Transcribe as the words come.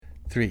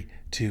3,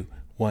 2,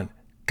 1,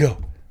 go.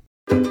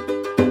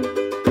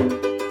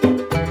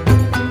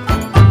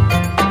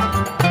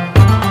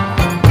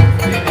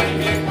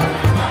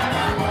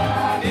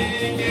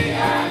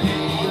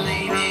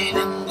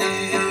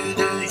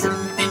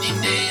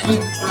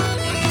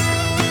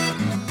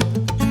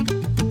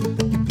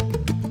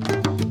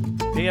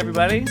 Hey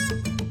everybody.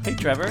 Hey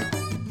Trevor.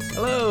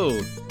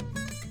 Hello.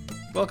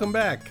 Welcome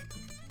back.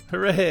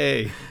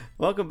 Hooray.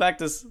 Welcome back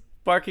to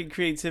Sparking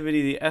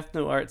Creativity, the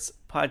Ethno Arts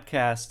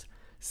Podcast,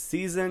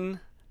 Season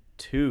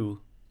 2.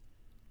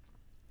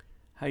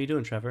 How you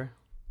doing, Trevor?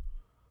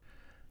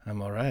 I'm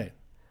all right.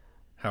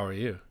 How are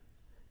you?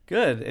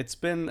 Good. It's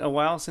been a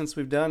while since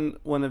we've done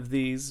one of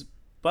these,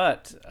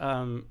 but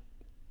it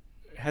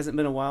hasn't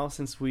been a while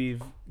since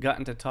we've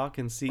gotten to talk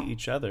and see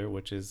each other,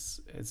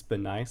 it's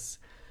been nice.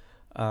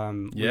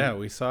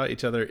 We saw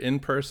each other in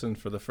person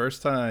for the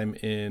first time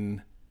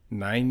in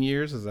 9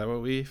 years. Is that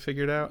what we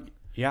figured out?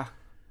 Yeah.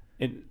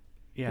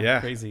 Yeah.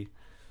 Crazy.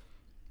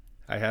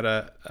 I had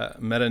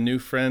met a new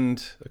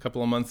friend a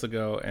couple of months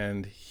ago,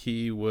 and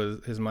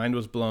his mind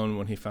was blown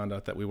when he found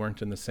out that we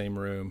weren't in the same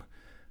room,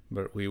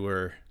 but we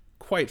were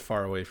quite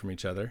far away from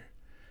each other.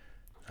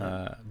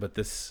 But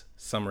this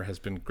summer has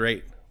been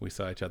great. We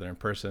saw each other in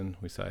person.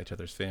 We saw each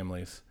other's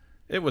families.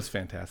 It was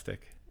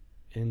fantastic.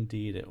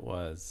 Indeed, it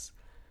was.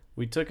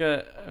 We took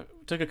a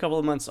couple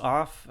of months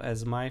off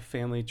as my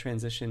family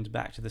transitioned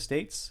back to the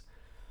States,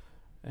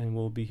 and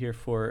we'll be here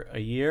for a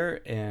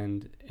year.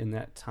 And in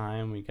that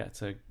time, we got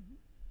to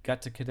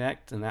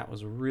connect, and that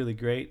was really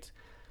great.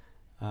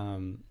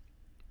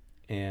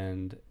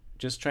 And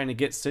just trying to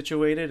get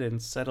situated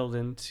and settled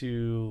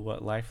into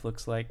what life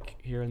looks like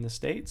here in the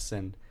States,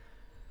 and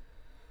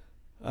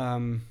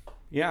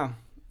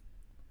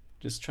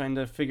just trying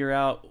to figure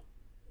out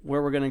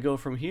where we're going to go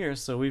from here.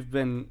 So we've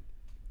been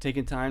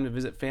taking time to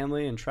visit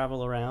family and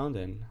travel around,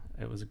 and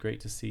it was great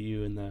to see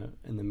you in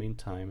the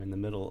meantime, in the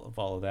middle of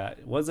all of that.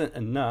 It wasn't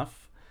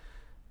enough.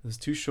 It was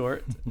too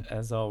short,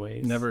 as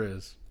always. Never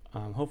is.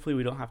 Hopefully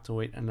we don't have to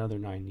wait another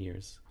 9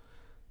 years.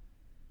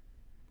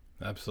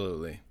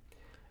 Absolutely.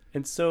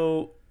 And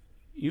so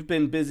you've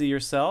been busy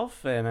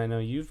yourself, and I know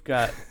you've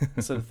got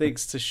some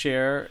things to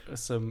share,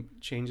 some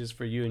changes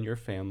for you and your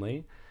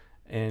family,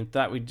 and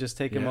thought we'd just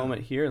take a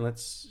moment here and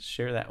let's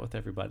share that with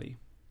everybody.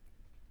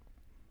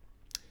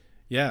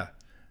 Yeah.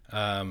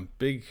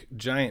 Big,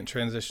 giant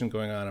transition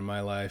going on in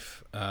my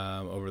life.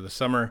 Over the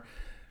summer,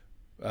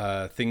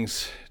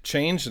 things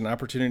changed, an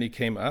opportunity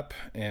came up,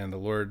 and the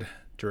Lord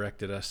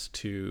directed us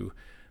to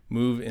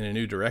move in a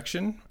new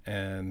direction.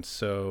 And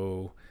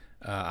so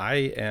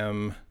I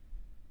am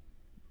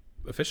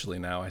officially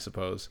now, I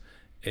suppose,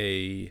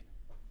 a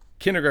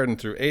kindergarten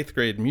through 8th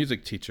grade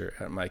music teacher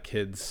at my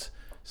kids'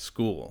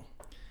 school.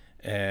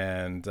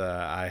 And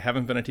I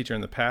haven't been a teacher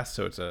in the past,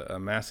 so it's a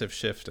massive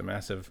shift, a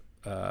massive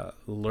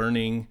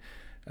learning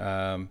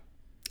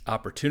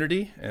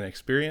opportunity and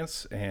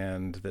experience.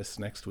 And this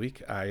next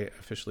week I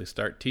officially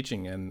start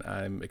teaching, and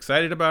I'm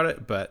excited about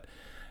it, but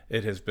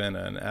it has been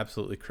an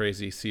absolutely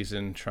crazy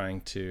season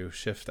trying to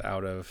shift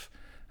out of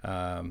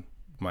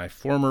my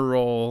former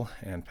role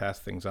and pass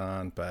things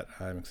on, but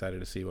I'm excited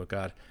to see what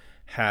God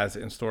has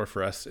in store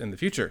for us in the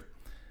future.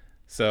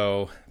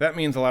 So that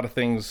means a lot of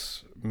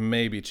things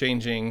may be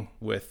changing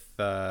with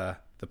the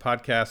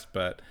podcast,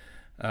 but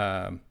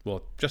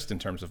just in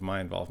terms of my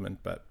involvement,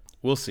 but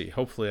we'll see.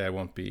 Hopefully I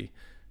won't be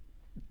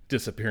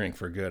disappearing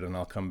for good, and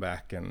I'll come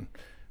back and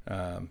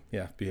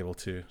be able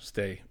to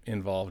stay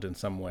involved in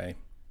some way.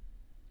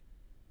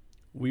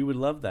 We would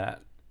love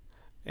that.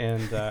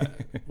 And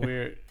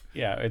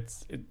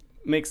it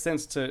makes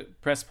sense to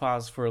press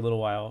pause for a little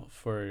while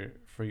for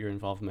your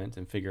involvement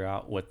and figure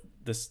out what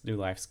this new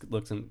life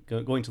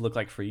going to look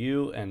like for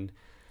you, and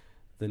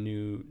the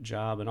new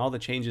job and all the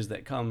changes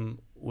that come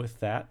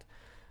with that.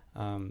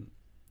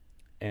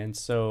 And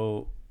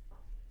so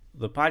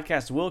the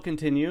podcast will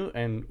continue,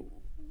 and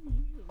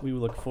we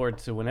look forward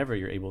to whenever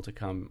you're able to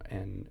come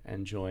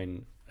and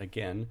join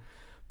again.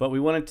 But we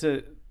wanted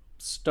to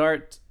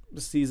start the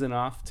season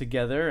off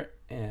together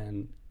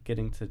and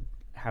getting to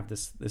have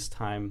this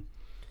time.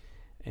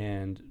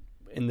 And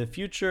in the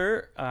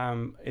future,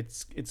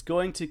 it's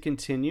going to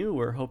continue.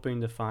 We're hoping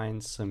to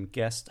find some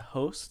guest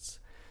hosts.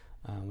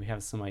 We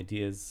have some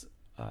ideas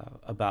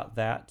about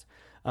that.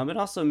 It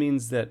also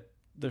means that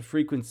the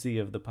frequency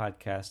of the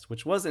podcast,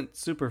 which wasn't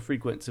super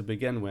frequent to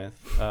begin with,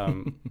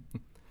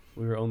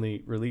 we were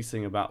only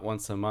releasing about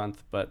once a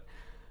month, but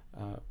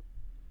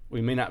we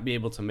may not be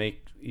able to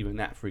make even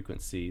that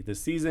frequency.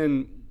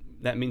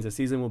 That means the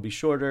season will be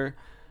shorter.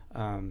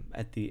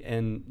 At the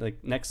end,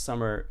 like next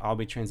summer, I'll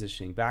be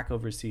transitioning back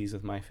overseas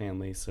with my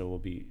family, so we'll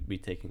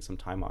be taking some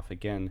time off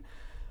again.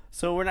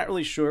 So we're not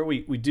really sure.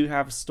 We do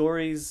have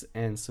stories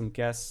and some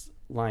guests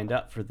lined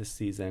up for this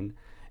season,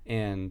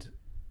 and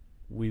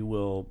we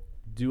will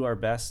do our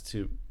best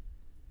to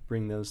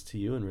bring those to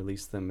you and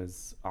release them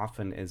as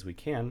often as we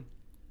can,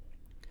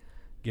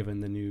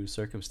 given the new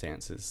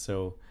circumstances.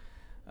 So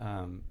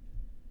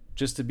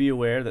just to be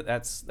aware that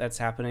that's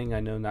happening.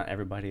 I know not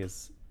everybody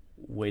is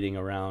waiting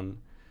around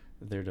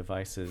their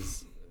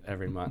devices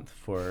every month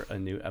for a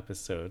new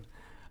episode.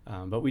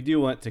 But we do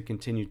want to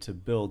continue to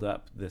build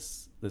up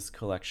this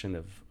collection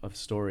of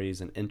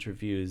stories and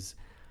interviews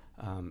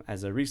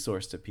as a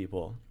resource to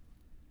people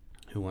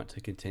who want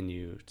to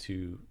continue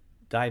to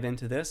dive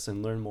into this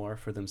and learn more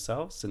for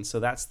themselves. And so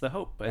that's the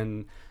hope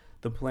and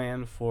the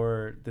plan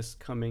for this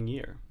coming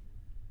year.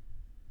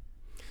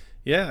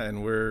 Yeah,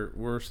 and we're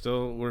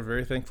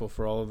very thankful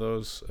for all of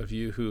those of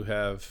you who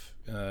have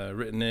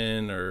written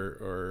in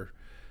or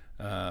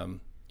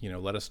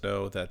let us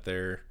know that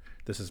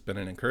this has been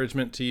an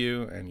encouragement to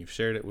you, and you've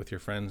shared it with your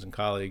friends and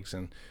colleagues,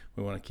 and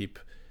we want to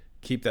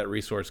keep that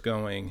resource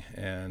going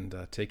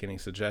and take any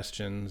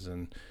suggestions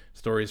and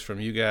stories from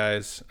you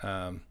guys.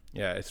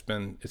 It's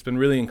been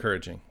really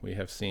encouraging. We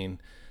have seen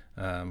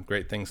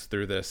great things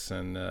through this,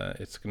 and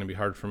it's going to be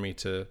hard for me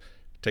to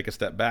take a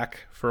step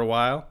back for a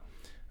while.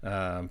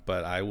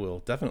 But I will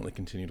definitely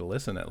continue to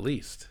listen, at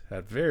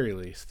very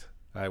least.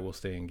 I will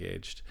stay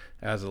engaged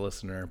as a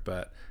listener,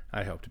 but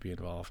I hope to be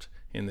involved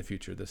in the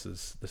future. This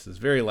is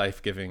very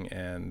life-giving,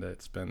 and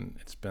it's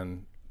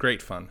been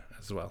great fun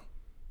as well.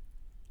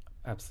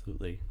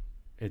 Absolutely.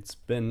 It's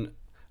been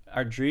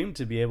our dream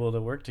to be able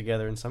to work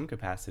together in some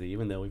capacity,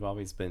 even though we've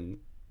always been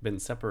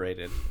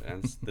separated,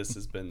 and this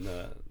has been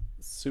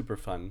super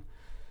fun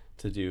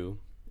to do,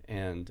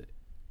 and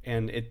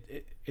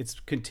it's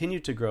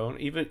continued to grow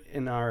even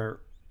in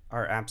our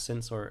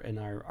absence or in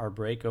our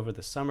break over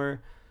the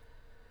summer.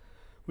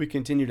 We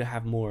continue to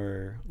have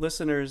more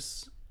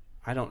listeners.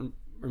 I don't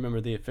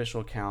remember the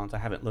official count. I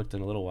haven't looked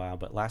in a little while,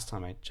 but last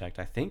time I checked,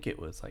 I think it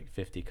was like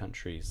 50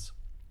 countries,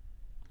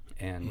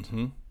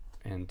 and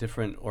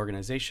different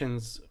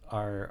organizations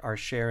are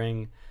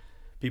sharing.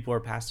 People are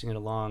passing it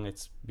along.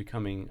 It's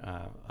becoming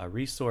a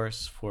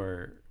resource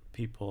for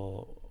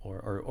people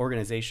or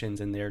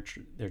organizations in their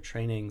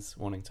trainings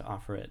wanting to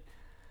offer it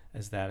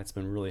as that. It's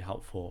been really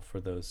helpful for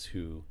those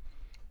who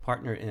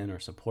partner in or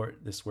support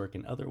this work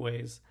in other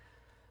ways.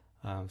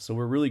 So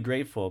we're really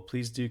grateful.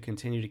 Please do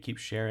continue to keep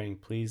sharing.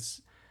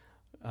 Please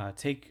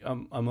take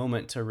a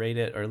moment to rate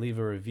it or leave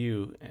a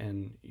review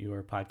in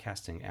your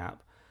podcasting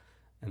app,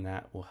 and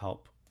that will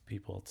help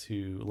people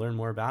to learn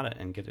more about it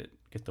and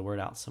get the word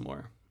out some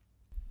more.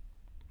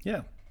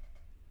 Yeah.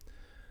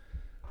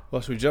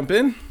 Well, should we jump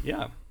in?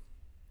 Yeah.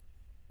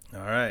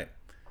 All right.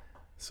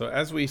 So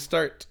as we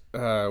start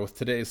with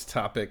today's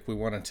topic, we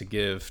wanted to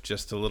give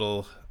just a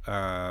little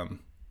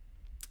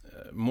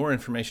more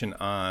information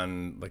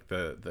on like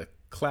the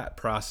CLAT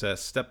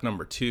process, step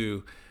number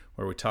 2,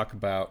 where we talk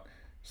about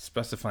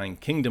specifying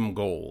kingdom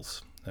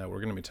goals. We're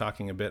going to be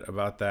talking a bit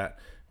about that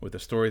with a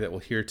story that we'll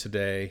hear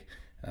today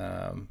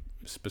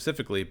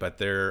specifically, but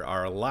there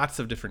are lots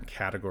of different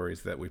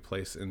categories that we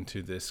place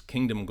into this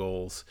kingdom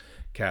goals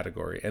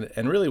category.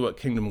 And really what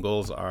kingdom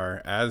goals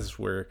are, as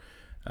we're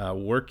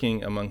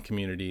working among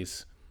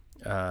communities,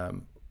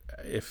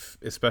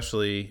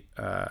 especially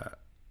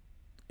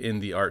in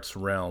the arts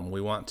realm, we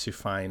want to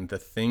find the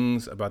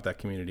things about that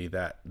community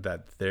that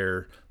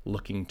they're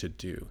looking to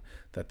do,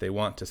 that they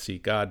want to see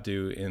God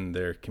do in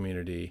their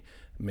community.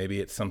 Maybe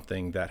it's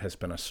something that has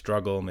been a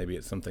struggle. Maybe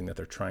it's something that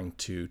they're trying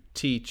to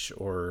teach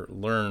or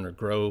learn or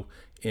grow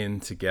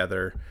in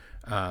together.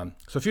 So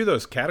a few of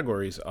those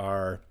categories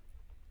are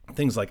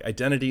things like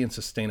identity and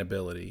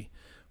sustainability,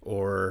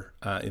 or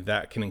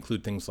that can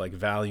include things like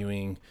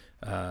valuing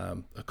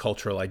a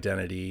cultural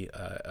identity,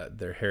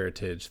 their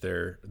heritage,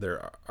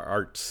 their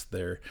arts,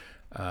 their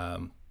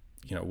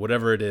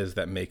whatever it is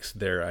that makes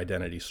their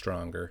identity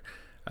stronger.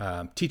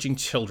 Teaching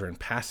children,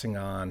 passing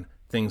on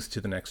things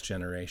to the next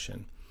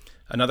generation.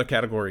 Another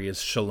category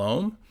is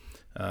shalom.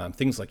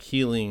 Things like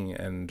healing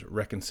and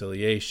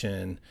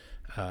reconciliation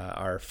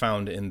are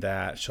found in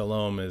that.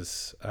 Shalom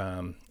is,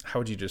 how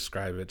would you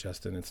describe it,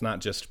 Justin? It's not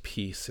just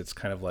peace. It's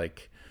kind of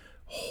like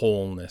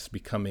wholeness,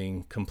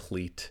 becoming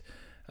complete.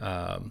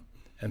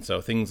 And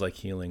so things like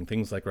healing,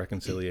 things like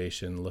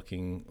reconciliation,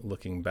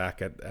 looking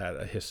back at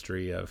a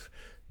history of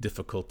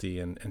difficulty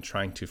and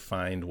trying to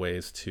find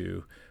ways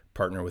to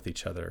partner with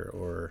each other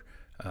or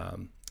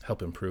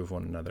help improve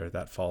one another.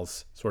 That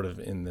falls sort of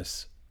in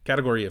this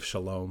category of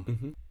shalom.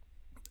 Mm-hmm.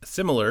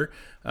 Similar,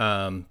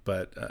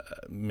 but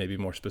maybe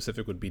more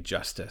specific, would be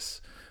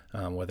justice,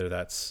 whether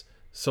that's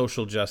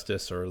social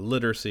justice or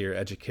literacy or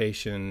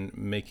education,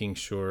 making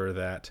sure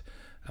that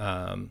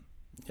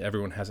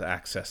everyone has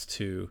access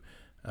to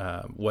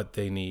what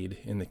they need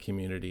in the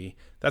community.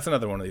 That's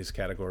another one of these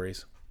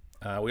categories.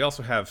 We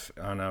also have,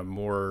 on a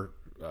more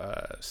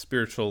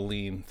spiritual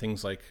lean,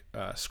 things like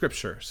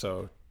scripture,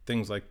 so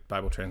things like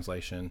Bible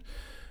translation,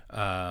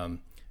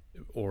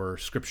 or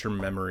scripture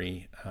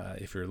memory,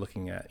 if you're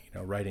looking at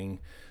writing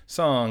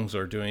songs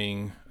or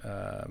doing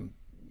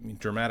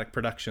dramatic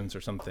productions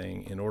or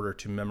something in order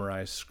to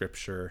memorize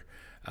scripture,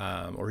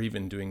 or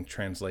even doing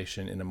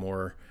translation in a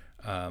more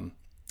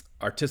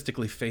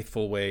artistically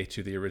faithful way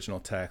to the original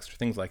text, or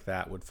things like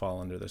that would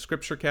fall under the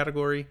scripture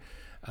category.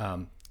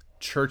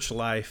 Church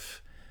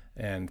life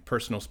and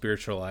personal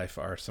spiritual life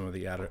are some of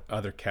the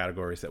other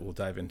categories that we'll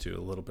dive into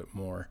a little bit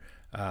more.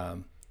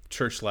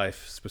 church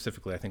life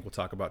specifically, I think we'll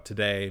talk about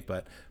today,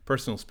 but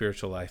personal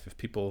spiritual life, if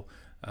people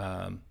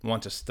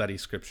want to study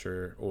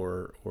scripture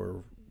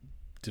or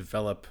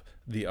develop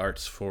the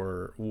arts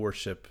for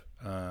worship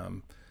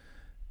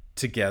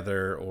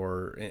together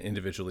or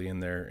individually in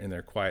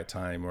their quiet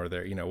time or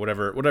their,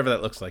 whatever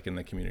that looks like in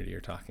the community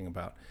you're talking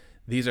about.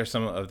 These are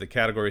some of the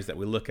categories that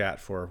we look at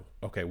for,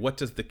 okay, what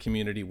does the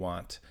community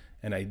want?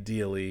 And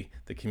ideally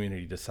the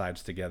community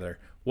decides together,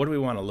 what do we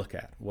want to look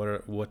at?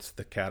 What's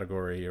the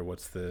category, or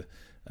what's the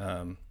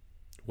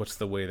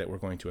way that we're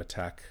going to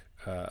attack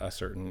a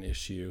certain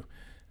issue,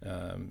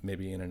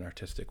 maybe in an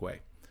artistic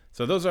way.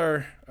 So those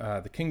are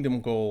the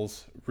kingdom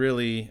goals.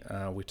 Really,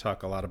 we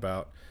talk a lot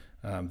about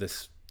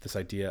this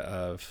idea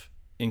of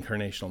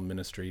incarnational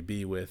ministry,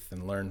 be with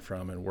and learn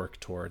from and work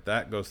toward.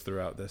 That goes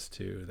throughout this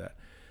too, that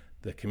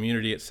the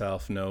community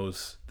itself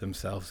knows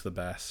themselves the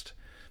best.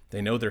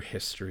 They know their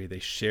history, they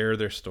share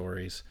their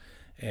stories,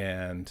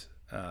 and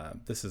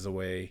this is a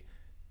way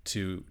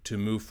to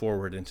move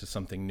forward into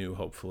something new,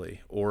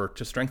 hopefully, or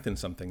to strengthen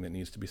something that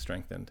needs to be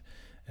strengthened.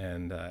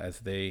 And as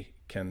they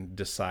can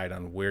decide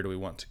on where do we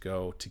want to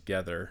go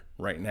together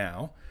right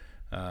now,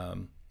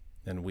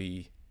 then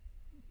we,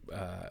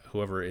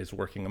 whoever is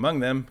working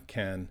among them,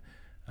 can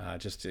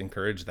just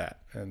encourage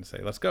that and say,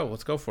 let's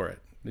go for it.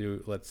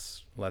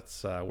 Let's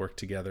work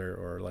together,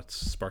 or let's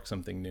spark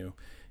something new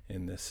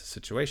in this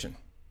situation.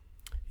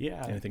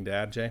 Yeah. Anything to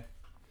add, Jay?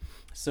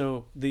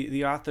 So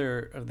the author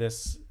of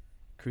this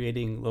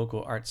Creating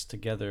Local Arts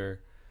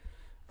Together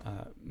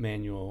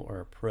manual or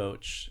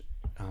approach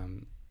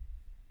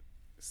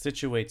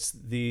situates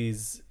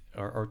these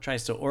or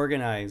tries to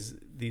organize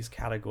these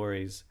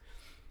categories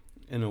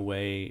in a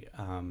way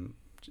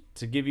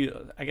to give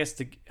you, I guess,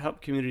 to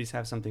help communities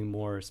have something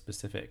more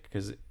specific,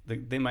 because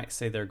they might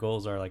say their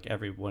goals are like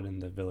everyone in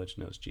the village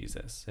knows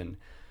Jesus, and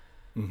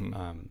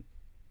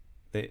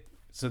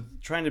so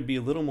trying to be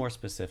a little more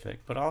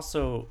specific. But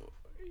also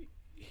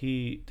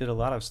he did a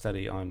lot of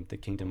study on the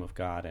kingdom of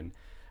God and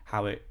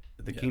how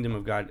the kingdom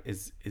of God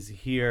is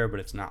here, but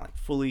it's not like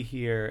fully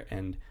here,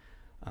 and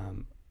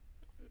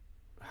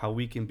how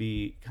we can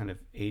be kind of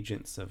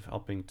agents of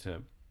helping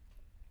to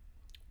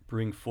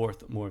bring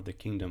forth more of the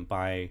kingdom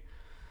by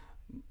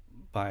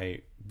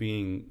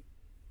being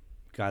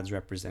God's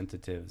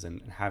representatives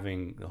and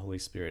having the Holy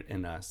Spirit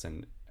in us,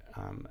 and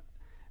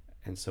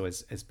so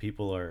as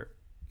people are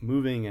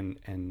moving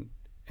and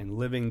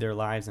living their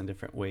lives in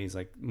different ways,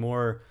 like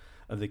more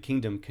of the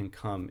kingdom can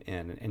come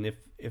in. And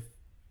if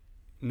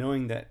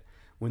knowing that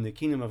when the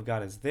kingdom of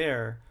God is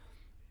there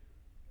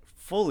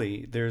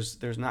fully, there's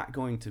not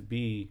going to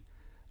be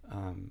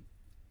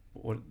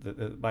what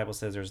the Bible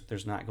says,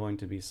 there's not going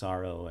to be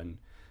sorrow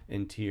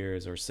and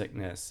tears or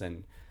sickness,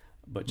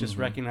 but just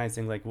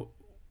recognizing, like,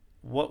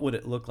 what would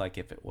it look like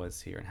if it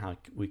was here, and how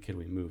could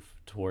we move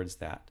towards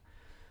that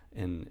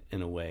in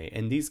a way.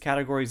 And these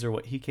categories are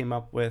what he came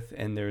up with,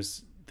 and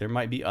there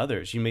might be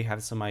others. You may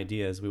have some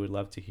ideas. We would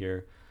love to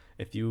hear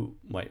if you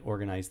might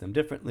organize them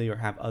differently or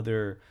have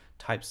other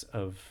types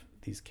of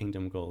these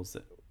kingdom goals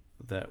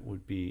that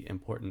would be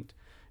important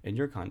in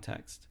your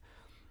context.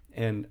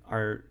 And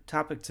our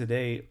topic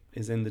today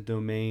is in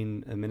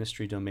the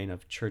ministry domain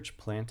of church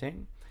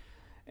planting.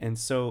 And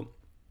so,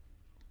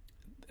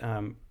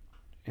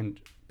 and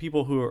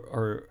people who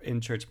are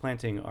in church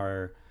planting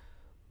are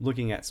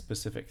looking at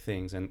specific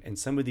things. And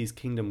some of these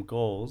kingdom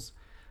goals,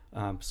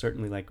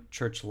 certainly like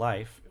church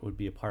life would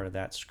be a part of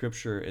that.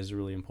 Scripture is a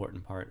really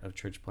important part of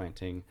church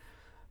planting.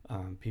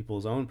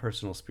 People's own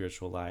personal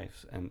spiritual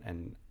life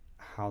and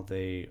how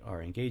they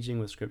are engaging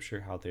with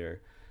Scripture,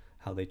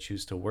 how they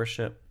choose to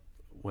worship,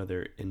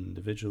 whether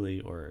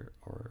individually or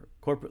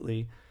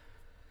corporately.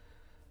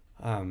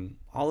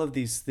 All of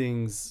these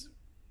things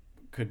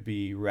could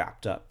be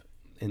wrapped up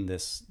in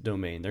this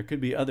domain. There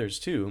could be others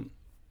too.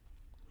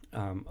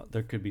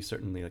 There could be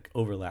certainly like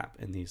overlap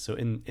in these. So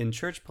in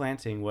church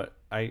planting, what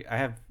I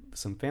have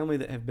some family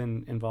that have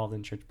been involved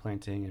in church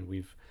planting, and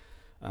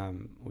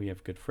we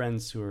have good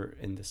friends who are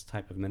in this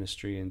type of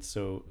ministry. And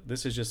so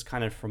this is just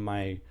kind of from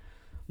my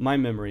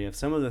memory of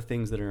some of the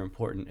things that are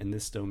important in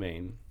this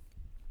domain.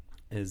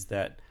 Is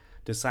that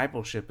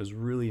discipleship is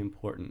really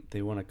important.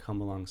 They want to come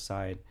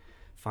alongside,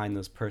 find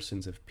those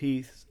persons of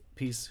peace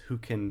who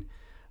can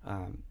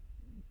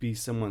be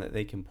someone that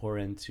they can pour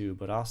into,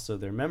 but also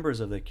they're members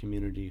of the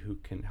community who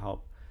can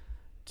help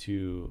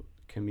to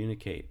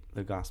communicate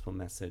the gospel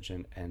message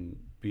and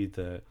be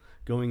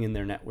going in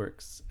their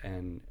networks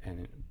and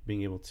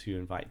being able to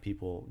invite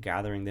people,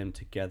 gathering them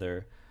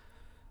together.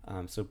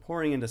 So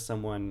pouring into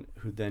someone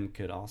who then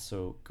could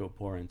also go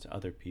pour into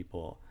other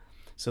people.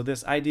 So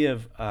this idea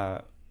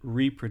of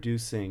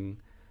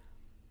reproducing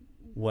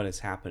what is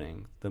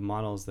happening, the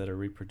models that are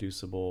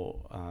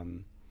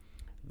reproducible,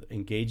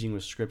 engaging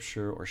with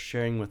Scripture or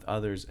sharing with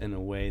others in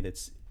a way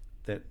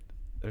that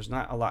there's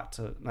not a lot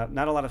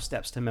of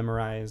steps to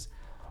memorize.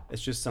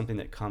 It's just something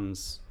that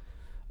comes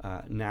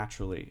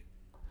naturally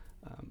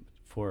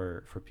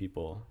for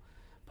people.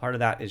 Part of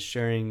that is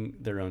sharing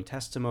their own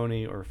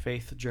testimony or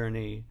faith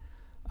journey,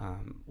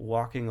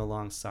 walking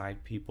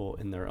alongside people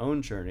in their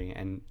own journey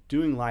and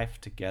doing life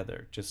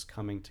together, just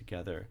coming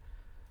together.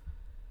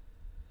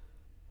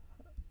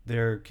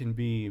 There can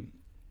be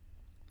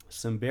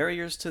some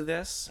barriers to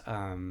this,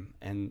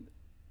 and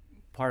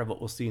part of what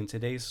we'll see in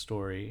today's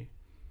story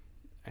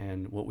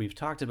and what we've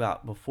talked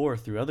about before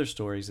through other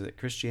stories is that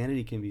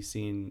Christianity can be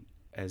seen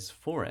as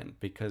foreign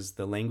because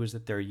the language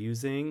that they're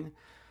using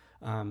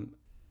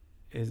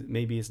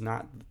is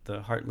not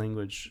the heart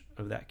language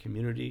of that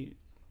community.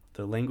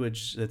 The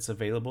language that's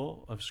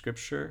available of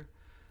Scripture,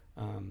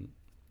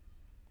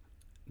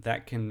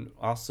 that can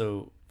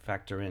also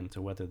factor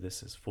into whether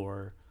this is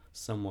for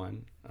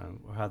someone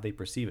or how they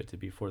perceive it to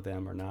be for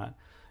them or not.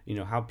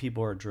 How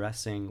people are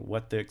dressing,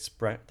 what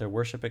their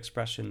worship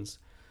expressions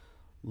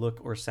look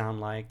or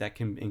sound like. That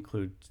can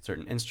include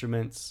certain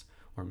instruments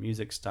or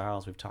music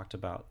styles. We've talked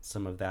about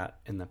some of that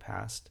in the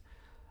past.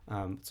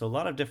 So a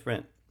lot of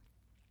different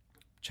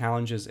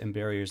challenges and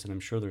barriers, and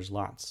I'm sure there's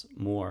lots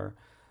more.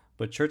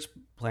 But church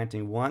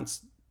planting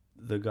wants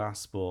the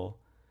gospel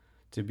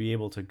to be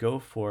able to go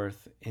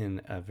forth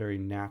in a very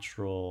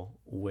natural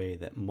way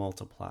that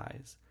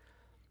multiplies.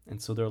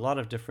 And so there are a lot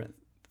of different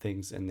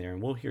things in there.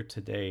 And we'll hear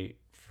today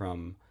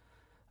from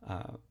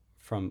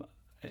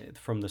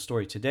the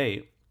story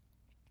today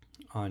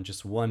on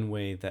just one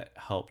way that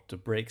helped to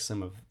break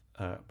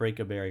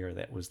a barrier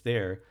that was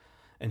there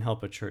and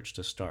help a church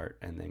to start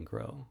and then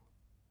grow.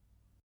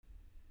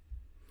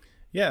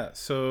 Yeah,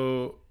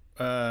 so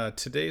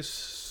today's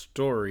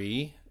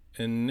story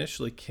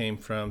initially came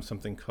from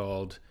something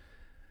called,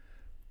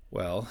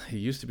 well, it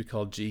used to be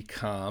called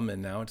GCOM,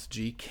 and now it's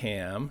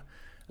GCAM.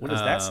 What does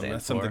that stand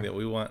that's for? Something that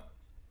we want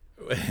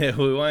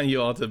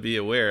you all to be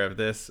aware of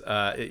this.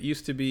 It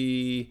used to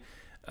be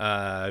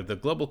the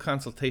Global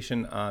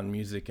Consultation on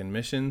Music and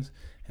Missions,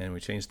 and we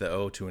changed the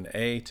O to an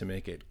A to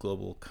make it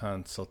Global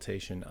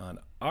Consultation on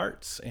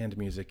Arts and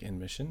Music and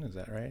Mission. Is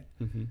that right?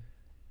 Mm-hmm.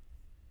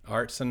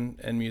 Arts and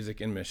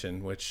music and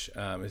mission, which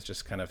is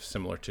just kind of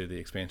similar to the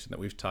expansion that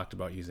we've talked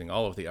about, using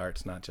all of the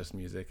arts, not just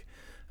music.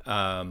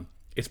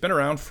 It's been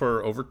around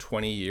for over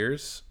 20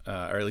 years,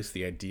 or at least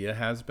the idea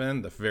has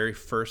been. The very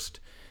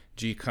first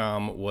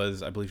GCOM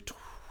was, I believe,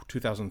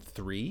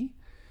 2003,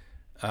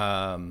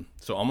 so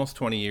almost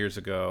 20 years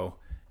ago,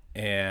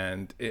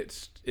 and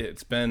it's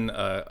been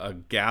a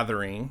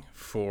gathering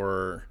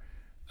for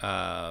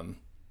ethno-arts,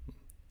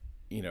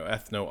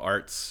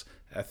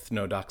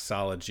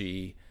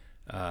 ethnodoxology,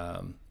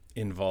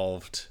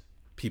 involved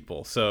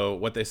people. So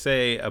what they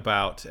say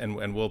about,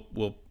 and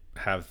we'll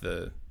have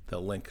the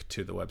link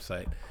to the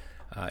website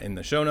in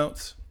the show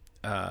notes,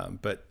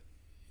 but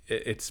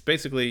it's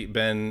basically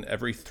been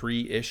every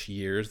 3-ish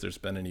years there's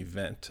been an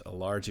event, a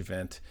large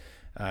event.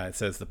 It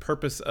says the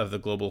purpose of the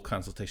Global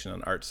Consultation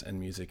on Arts and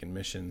Music and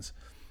Missions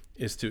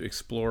is to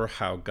explore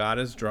how God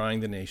is drawing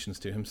the nations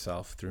to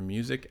himself through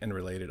music and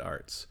related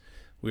arts.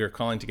 We are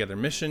calling together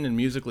mission and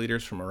music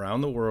leaders from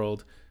around the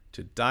world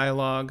to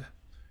dialogue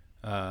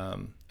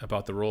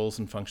about the roles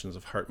and functions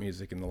of heart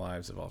music in the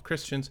lives of all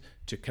Christians,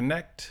 to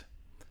connect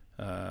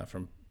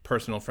from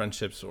personal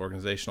friendships,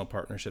 organizational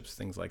partnerships,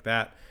 things like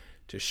that,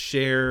 to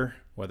share,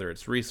 whether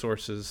it's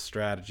resources,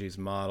 strategies,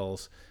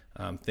 models,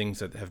 things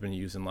that have been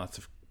used in lots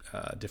of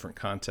different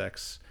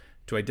contexts,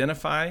 to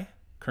identify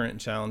current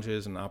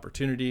challenges and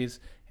opportunities,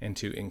 and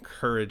to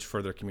encourage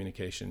further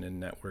communication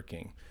and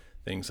networking.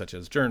 Things such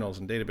as journals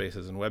and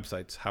databases and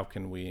websites. How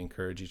can we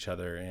encourage each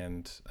other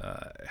and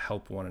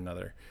help one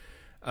another?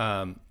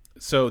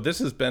 So this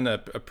has been a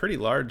pretty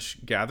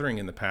large gathering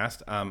in the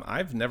past.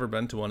 I've never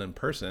been to one in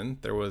person.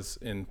 There was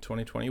in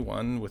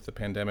 2021 with the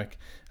pandemic.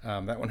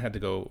 That one had to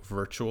go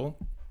virtual.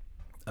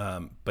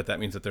 But that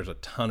means that there's a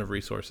ton of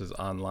resources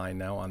online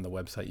now on the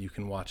website. You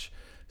can watch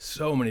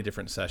so many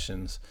different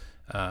sessions,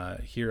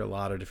 hear a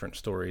lot of different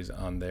stories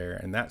on there.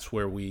 And that's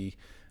where we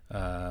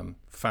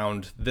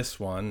found this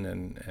one,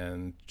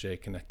 and Jay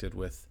connected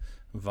with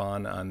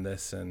Vaughn on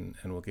this, and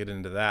we'll get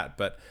into that.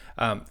 But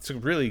it's a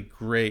really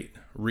great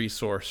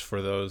resource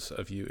for those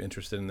of you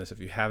interested in this. If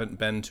you haven't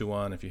been to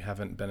one, if you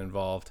haven't been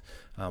involved,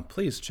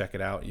 please check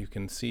it out. You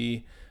can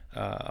see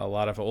a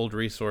lot of old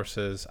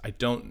resources. I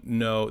don't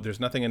know, there's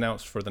nothing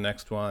announced for the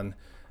next one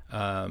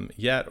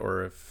yet,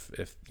 or if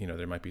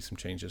there might be some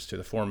changes to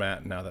the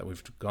format now that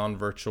we've gone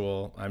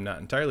virtual. I'm not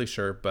entirely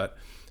sure, but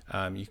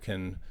I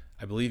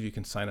believe you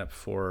can sign up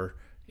for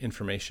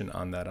information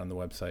on that on the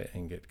website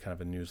and get kind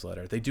of a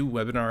newsletter. They do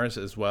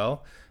webinars as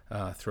well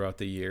throughout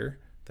the year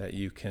that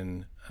you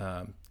can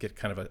get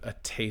kind of a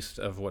taste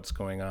of what's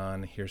going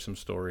on, hear some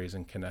stories,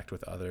 and connect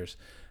with others.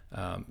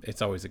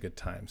 It's always a good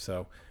time.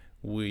 So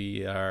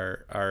we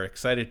are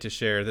excited to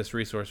share this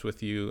resource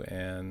with you,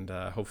 and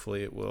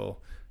hopefully it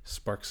will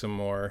spark some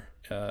more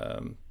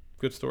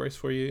good stories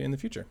for you in the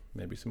future,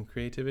 maybe some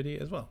creativity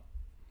as well.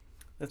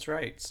 That's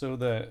right. So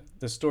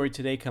the story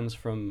today comes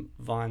from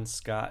Vaughn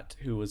Scott,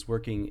 who was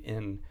working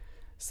in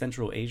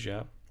Central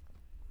Asia,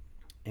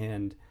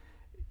 and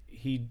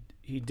he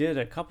did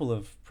a couple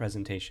of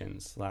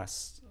presentations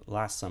last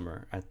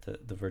summer at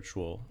the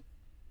virtual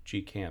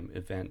GCAM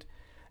event,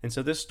 And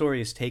so this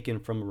story is taken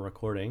from a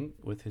recording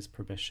with his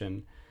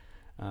permission.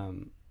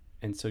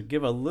 And so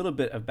give a little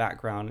bit of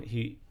background.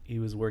 He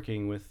was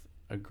working with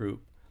a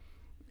group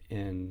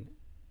in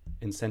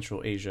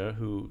Central Asia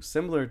who,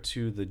 similar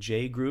to the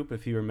J group,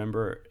 if you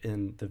remember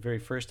in the very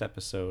first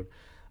episode,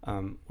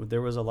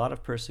 there was a lot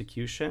of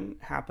persecution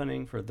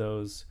happening for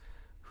those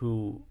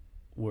who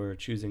were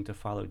choosing to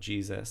follow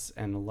Jesus,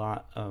 and a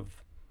lot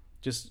of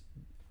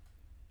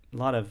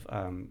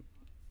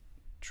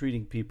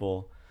treating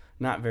people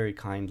not very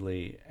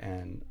kindly,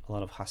 and a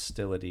lot of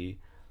hostility.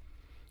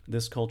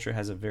 This culture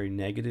has a very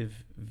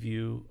negative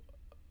view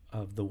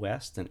of the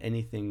West and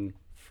anything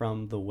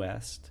from the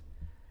West,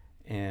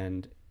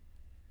 and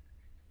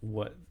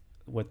what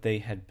they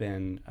had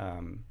been,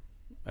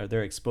 or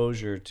their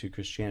exposure to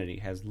Christianity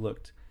has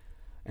looked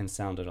and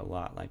sounded a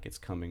lot like it's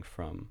coming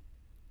from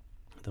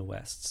the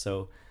West.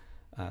 So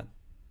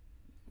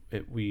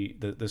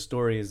the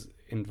story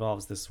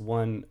involves this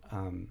one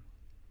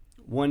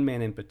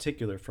man in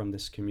particular from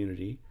this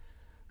community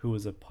who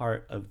was a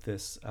part of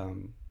this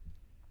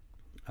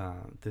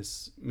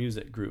this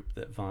music group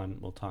that Vaughn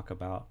will talk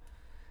about,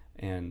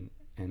 and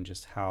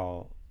just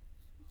how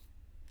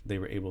they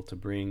were able to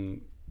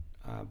bring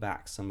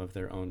back some of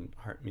their own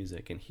heart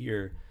music and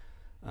hear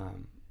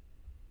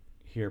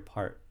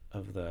part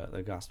of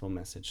the gospel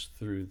message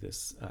through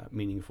this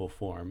meaningful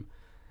form.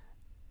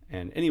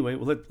 And anyway,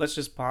 let's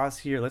just pause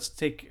here. Let's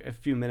take a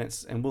few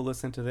minutes and we'll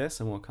listen to this,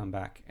 and we'll come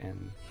back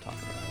and talk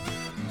about it.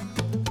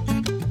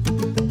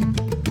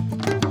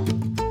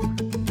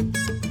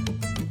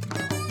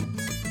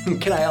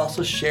 Can I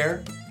also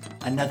share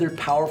another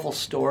powerful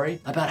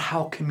story about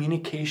how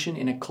communication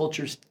in a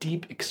culture's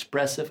deep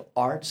expressive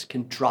arts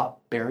can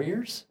drop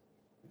barriers?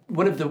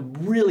 One of the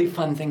really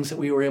fun things that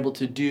we were able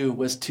to do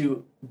was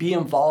to be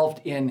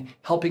involved in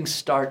helping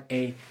start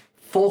a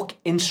folk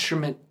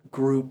instrument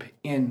group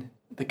in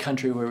the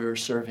country where we were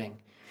serving.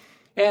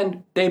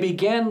 And they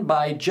began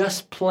by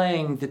just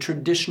playing the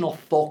traditional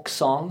folk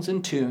songs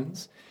and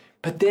tunes,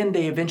 but then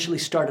they eventually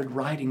started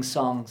writing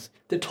songs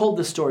that told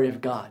the story of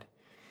God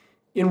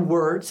in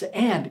words,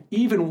 and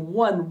even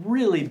one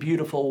really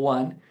beautiful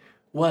one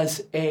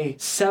was a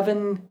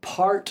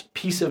 7-part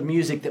piece of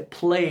music that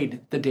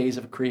played the days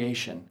of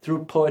creation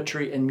through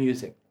poetry and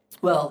music.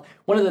 Well,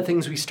 one of the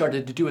things we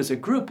started to do as a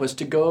group was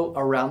to go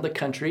around the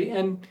country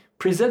and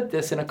present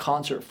this in a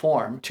concert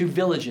form to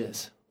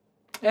villages.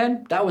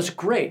 And that was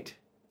great.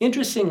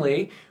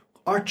 Interestingly,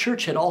 our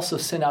church had also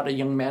sent out a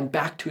young man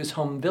back to his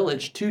home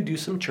village to do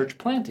some church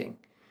planting.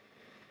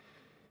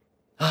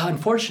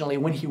 Unfortunately,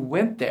 when he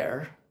went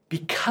there,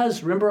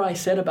 because remember I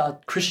said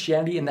about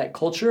Christianity in that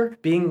culture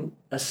being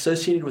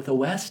associated with the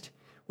West?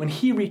 When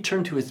he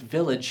returned to his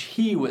village,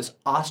 he was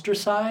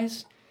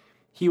ostracized.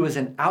 He was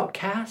an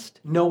outcast.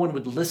 No one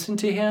would listen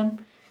to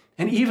him.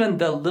 And even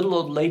the little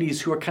old ladies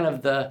who were kind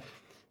of the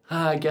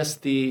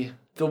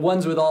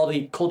ones with all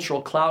the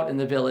cultural clout in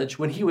the village,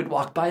 when he would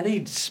walk by,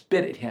 they'd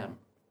spit at him.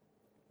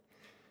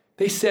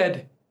 They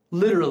said,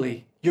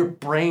 literally, your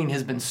brain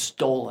has been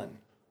stolen.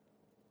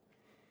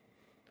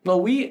 Well,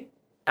 we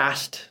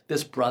asked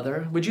this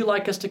brother, would you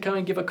like us to come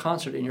and give a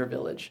concert in your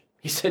village?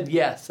 He said,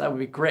 yes, that would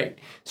be great.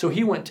 So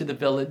he went to the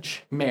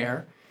village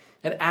mayor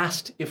and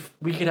asked if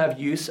we could have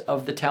use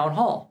of the town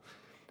hall.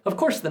 Of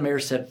course, the mayor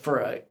said, for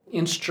an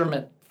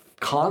instrument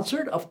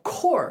concert? Of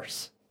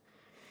course.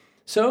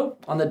 So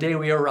on the day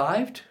we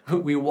arrived,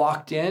 we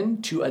walked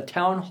into a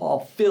town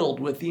hall filled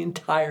with the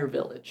entire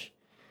village.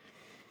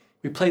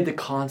 We played the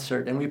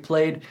concert, and we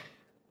played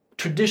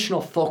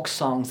traditional folk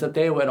songs that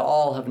they would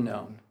all have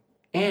known.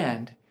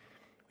 And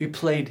we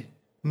played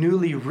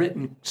newly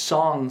written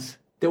songs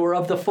that were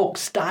of the folk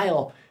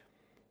style,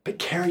 but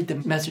carried the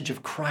message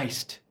of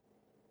Christ.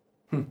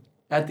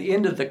 At the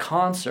end of the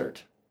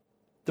concert,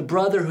 the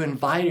brother who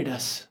invited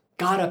us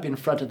got up in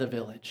front of the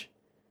village.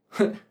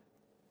 The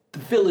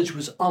village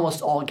was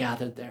almost all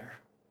gathered there.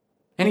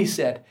 And he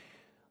said,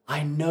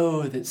 I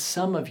know that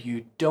some of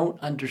you don't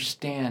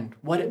understand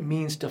what it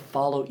means to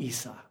follow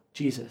Isa,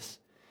 Jesus.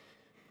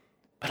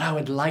 But I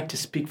would like to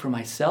speak for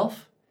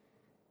myself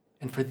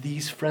and for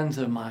these friends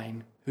of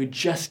mine who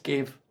just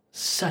gave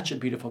such a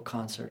beautiful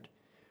concert.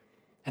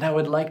 And I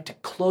would like to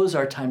close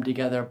our time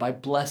together by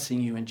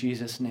blessing you in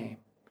Jesus' name.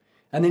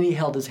 And then he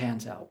held his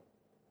hands out.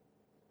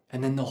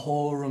 And then the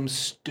whole room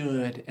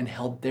stood and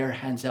held their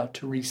hands out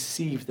to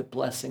receive the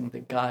blessing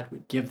that God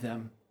would give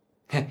them.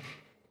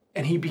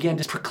 And he began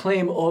to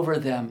proclaim over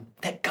them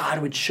that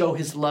God would show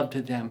his love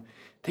to them,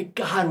 that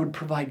God would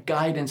provide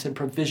guidance and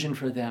provision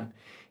for them,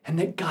 and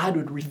that God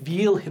would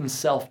reveal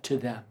himself to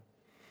them.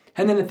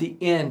 And then at the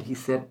end, he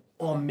said,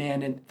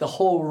 Amen. And the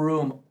whole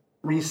room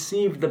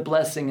received the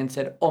blessing and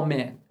said,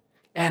 Amen.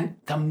 And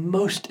the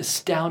most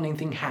astounding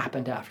thing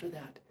happened after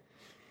that.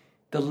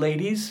 The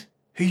ladies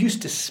who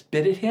used to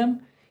spit at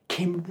him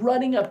came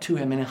running up to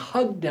him and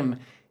hugged him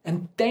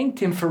and thanked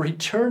him for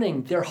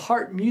returning their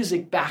heart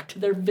music back to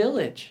their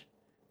village.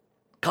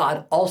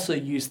 God also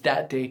used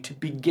that day to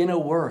begin a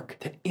work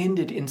that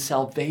ended in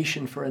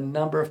salvation for a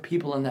number of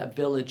people in that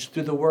village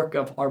through the work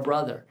of our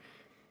brother.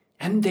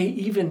 And they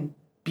even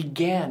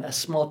began a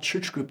small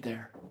church group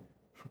there.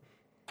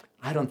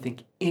 I don't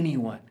think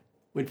anyone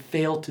would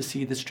fail to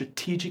see the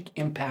strategic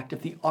impact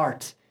of the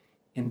arts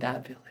in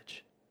that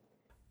village.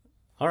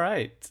 All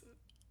right.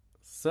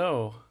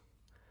 So,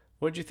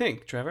 what'd you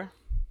think, Trevor?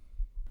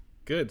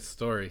 Good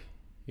story.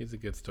 He's a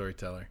good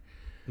storyteller.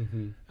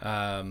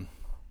 Mm-hmm.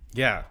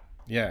 Yeah.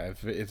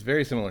 It's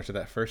very similar to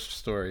that first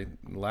story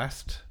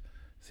last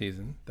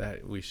season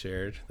that you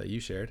shared.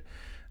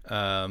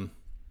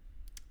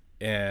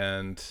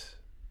 And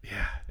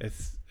yeah,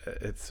 it's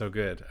so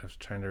good. I was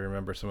trying to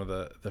remember some of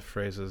the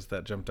phrases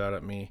that jumped out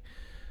at me.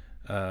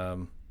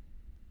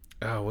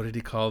 What did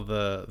he call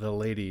the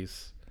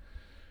ladies?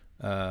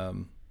 I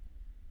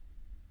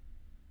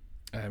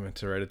meant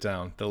to write it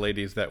down. The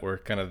ladies that were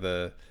kind of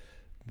the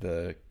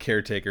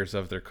caretakers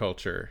of their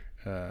culture,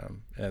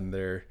 and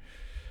their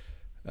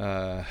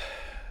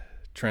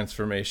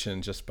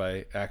transformation just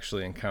by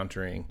actually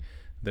encountering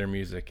their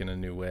music in a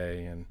new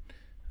way and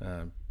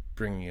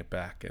bringing it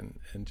back, and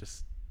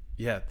just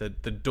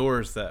the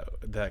doors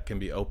that can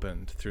be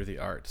opened through the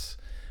arts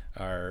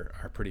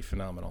are pretty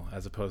phenomenal,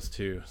 as opposed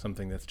to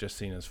something that's just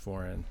seen as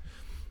foreign.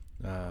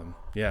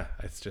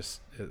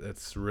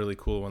 It's really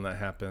cool when that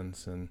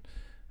happens, and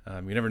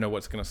you never know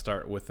what's going to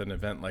start with an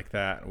event like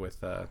that,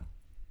 with a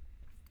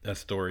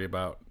story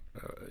about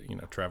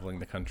traveling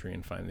the country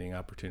and finding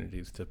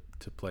opportunities to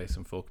play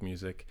some folk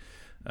music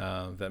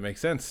that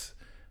makes sense.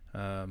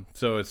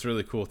 So it's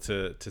really cool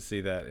to see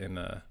that in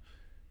a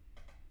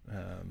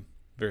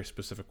very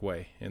specific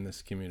way in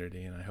this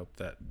community, and I hope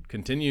that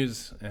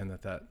continues, and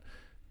that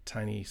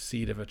tiny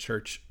seed of a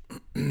church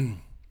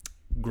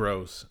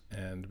grows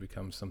and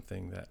becomes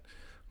something that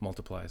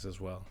multiplies as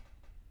well.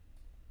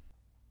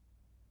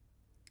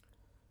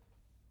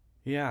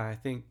 Yeah, I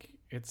think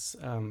it's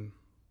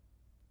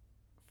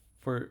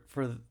for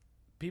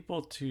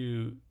people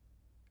to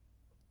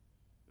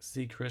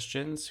see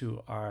Christians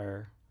who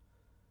are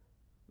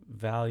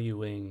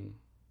valuing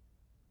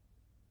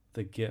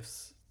the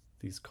gifts,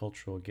 these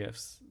cultural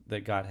gifts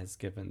that God has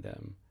given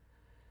them,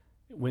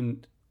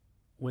 when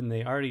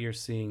they already are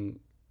seeing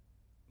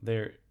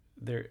their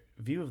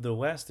view of the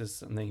West as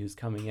something who's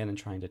coming in and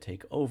trying to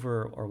take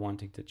over or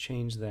wanting to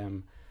change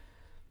them,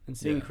 and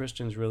seeing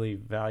Christians really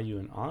value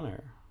and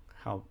honor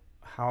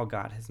how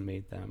God has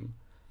made them,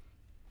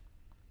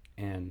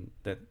 and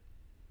that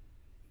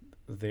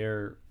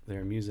their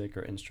music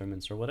or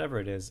instruments or whatever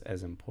it is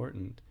as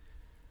important,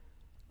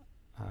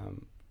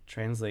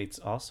 translates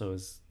also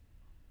as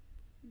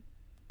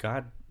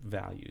God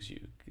values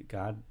you.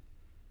 God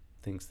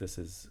thinks this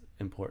is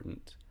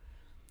important.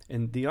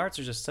 And the arts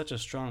are just such a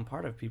strong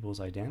part of people's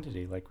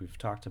identity, like we've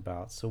talked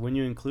about. So when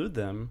you include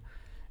them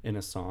in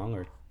a song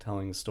or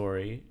telling a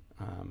story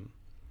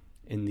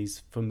in these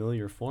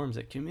familiar forms,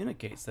 it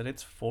communicates that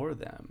it's for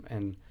them,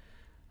 and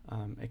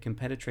it can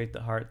penetrate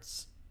the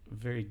hearts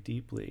very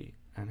deeply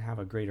and have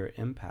a greater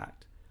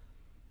impact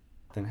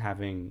than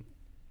having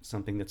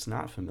something that's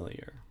not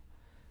familiar.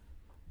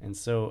 And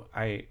so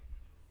I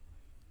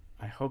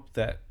hope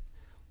that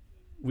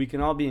we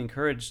can all be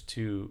encouraged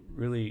to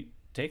really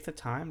take the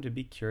time to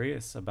be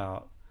curious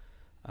about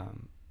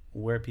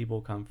where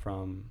people come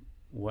from,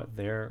 what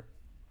their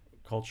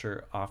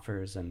culture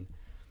offers, and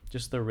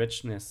just the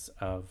richness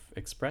of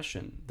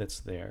expression that's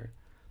there.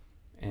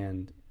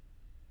 And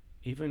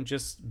even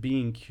just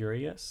being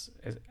curious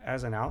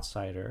as an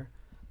outsider,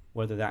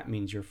 whether that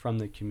means you're from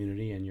the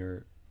community and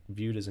you're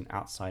viewed as an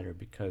outsider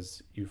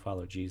because you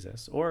follow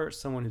Jesus, or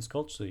someone who's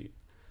culturally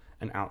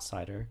an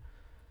outsider,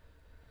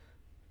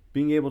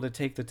 being able to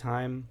take the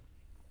time,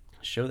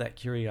 show that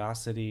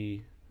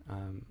curiosity,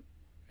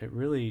 it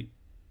really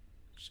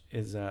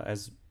is,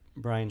 as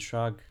Brian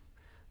Schrag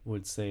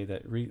would say,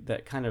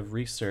 that kind of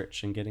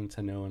research and getting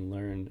to know and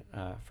learn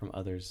from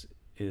others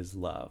is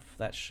love.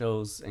 That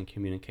shows and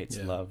communicates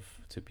love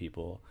to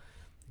people,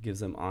 gives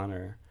them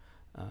honor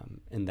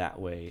in that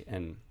way,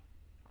 and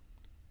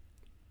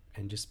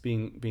just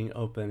being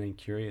open and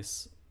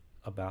curious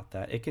about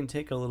that. It can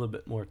take a little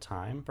bit more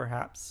time,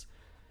 perhaps.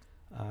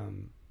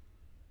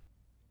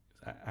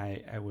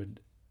 I would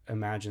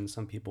imagine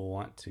some people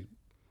want to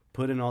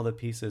put in all the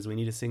pieces. We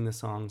need to sing the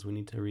songs. We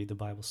need to read the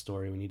Bible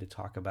story. We need to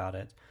talk about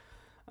it.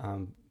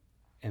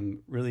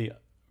 And really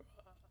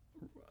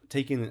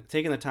taking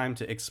the time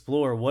to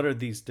explore what are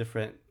these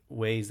different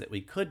ways that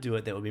we could do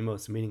it that would be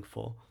most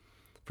meaningful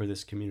for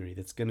this community.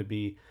 That's going to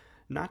be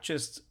not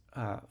just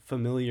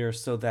familiar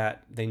so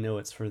that they know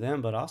it's for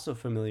them, but also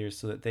familiar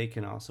so that they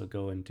can also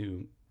go and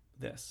do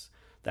this.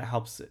 That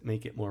helps it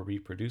make it more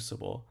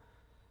reproducible.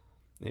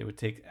 It would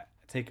take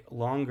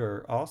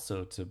longer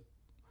also to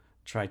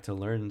try to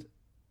learn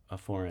a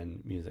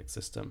foreign music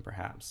system,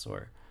 perhaps,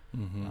 or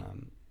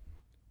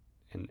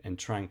and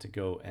trying to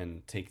go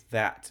and take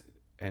that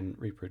and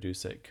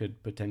reproduce it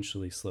could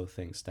potentially slow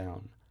things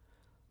down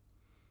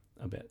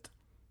a bit.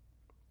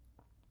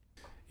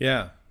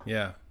 Yeah.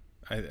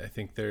 I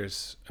think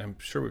I'm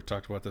sure we've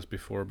talked about this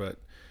before, but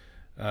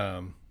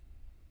the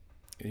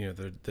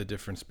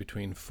difference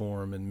between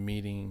form and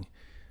meaning.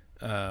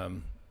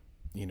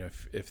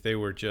 if they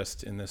were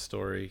just in this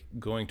story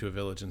going to a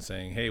village and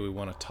saying, hey, we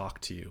want to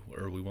talk to you,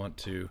 or we want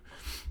to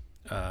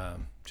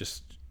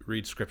just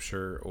read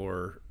scripture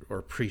or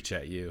preach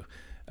at you,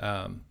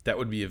 that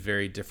would be a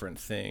very different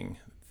thing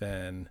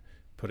than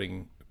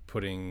putting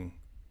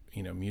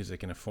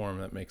music in a form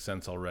that makes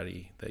sense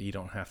already, that you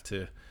don't have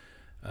to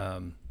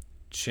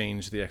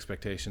change the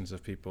expectations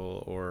of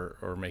people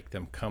or make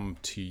them come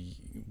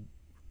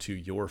to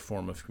your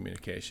form of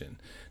communication,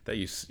 that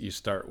you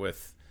start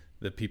with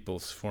the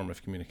people's form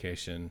of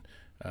communication.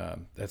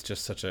 That's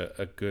just such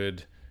a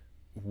good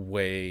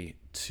way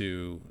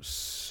to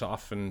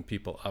soften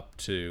people up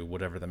to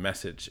whatever the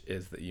message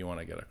is that you want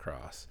to get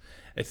across.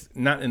 It's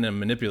not in a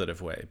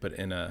manipulative way, but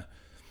in a,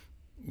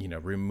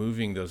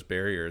 removing those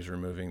barriers,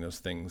 removing those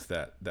things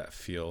that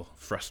feel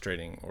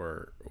frustrating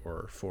or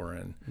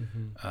foreign.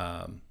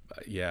 Mm-hmm.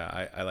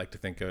 I like to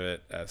think of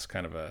it as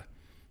kind of a,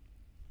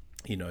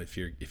 if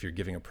you're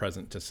giving a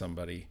present to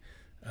somebody,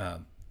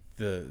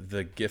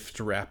 the gift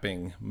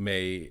wrapping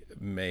may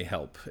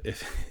help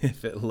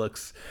if it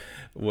looks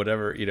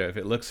whatever, if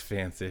it looks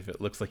fancy, if it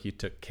looks like you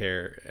took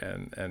care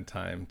and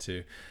time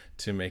to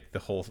make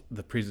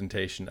the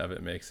presentation of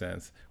it make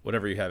sense,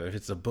 whatever you have, if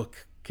it's a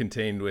book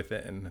contained with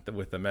it and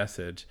with the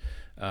message,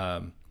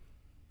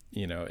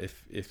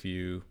 if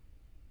you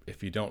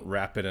don't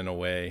wrap it in a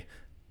way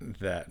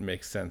that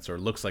makes sense or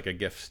looks like a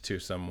gift to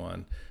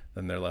someone,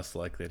 then they're less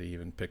likely to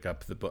even pick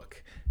up the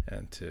book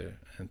and to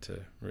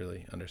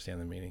really understand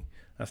the meaning.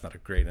 That's not a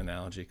great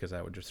analogy because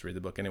I would just read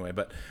the book anyway,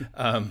 but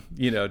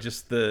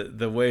just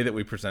the way that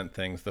we present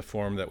things, the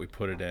form that we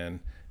put it in,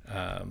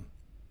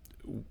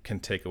 can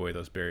take away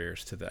those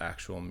barriers to the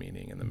actual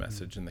meaning and the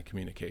message and the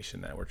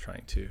communication that we're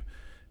trying to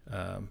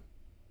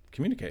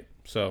communicate.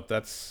 So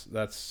that's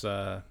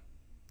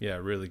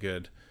really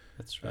good.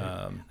 That's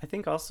right. I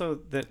think also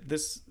that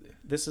this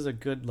is a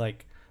good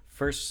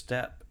first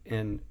step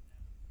in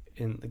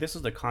this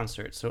is the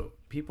concert. So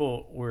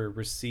people were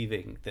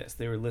receiving this,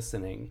 they were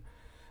listening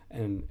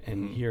and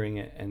hearing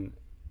it and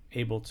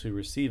able to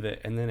receive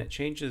it, and then it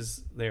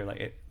changes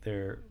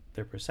their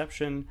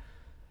perception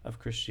of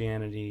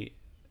Christianity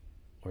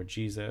or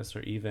Jesus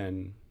or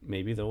even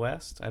maybe the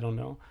West. I don't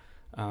know,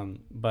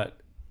 but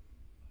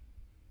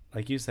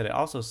like you said, it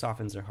also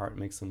softens their heart,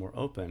 makes them more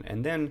open.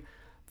 And then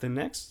the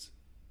next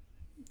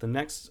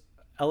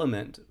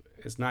element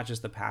is not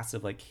just the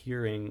passive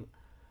hearing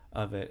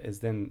of it,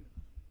 is then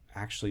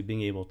actually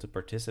being able to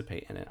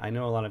participate in it. I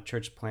know a lot of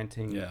church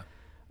planting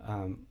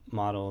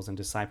models and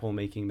disciple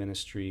making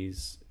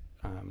ministries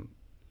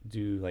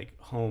do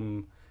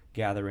home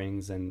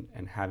gatherings and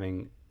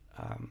having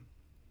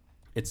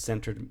it's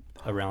centered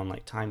around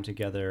time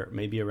together,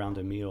 maybe around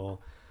a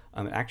meal.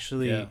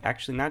 Actually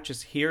not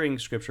just hearing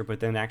scripture,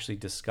 but then actually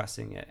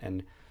discussing it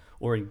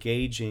or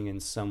engaging in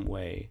some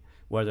way,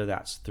 whether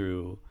that's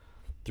through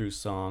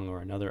song or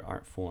another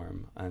art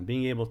form,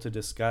 being able to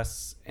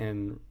discuss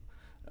and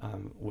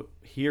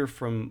hear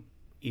from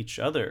each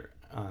other,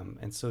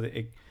 and so that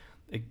it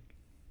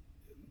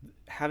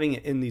having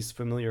it in these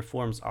familiar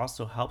forms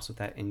also helps with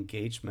that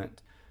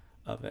engagement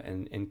of it,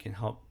 and can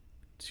help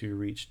to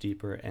reach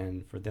deeper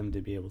and for them to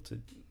be able to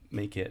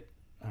make it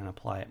and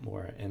apply it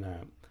more in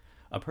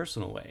a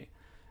personal way.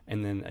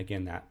 And then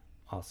again, that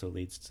also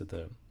leads to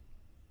the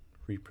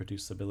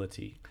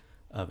reproducibility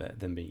of it,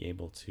 them being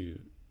able to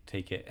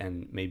take it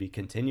and maybe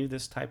continue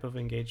this type of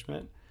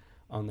engagement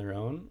on their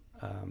own,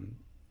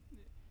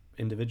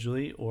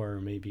 individually, or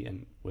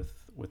maybe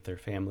with their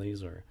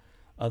families or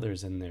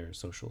others in their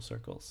social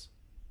circles.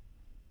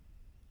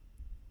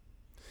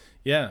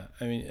 Yeah,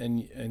 I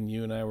mean, and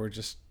you and I were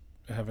just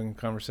having a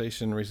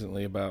conversation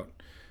recently about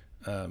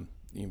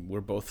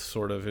we're both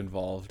sort of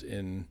involved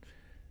in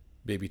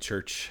baby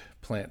church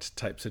plant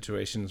type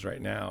situations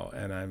right now,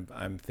 and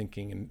I'm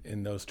thinking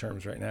in those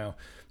terms right now.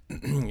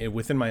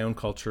 Within my own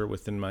culture,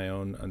 within my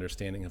own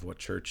understanding of what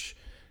church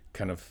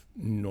kind of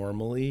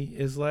normally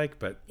is like,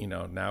 but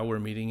now we're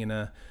meeting in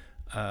a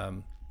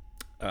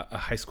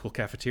high school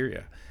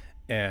cafeteria,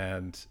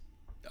 and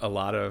a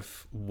lot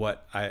of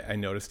what I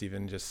noticed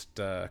even just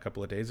a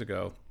couple of days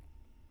ago,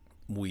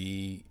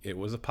 it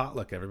was a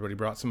potluck. Everybody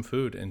brought some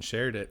food and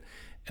shared it,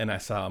 and I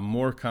saw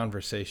more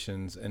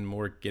conversations and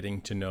more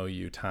getting to know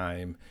you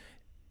time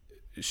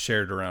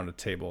shared around a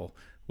table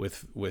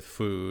with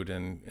food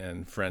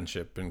and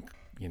friendship and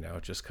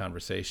just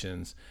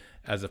conversations,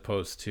 as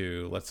opposed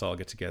to let's all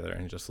get together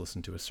and just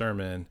listen to a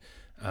sermon.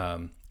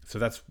 So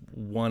that's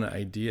one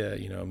idea,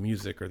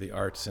 music or the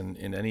arts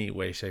in any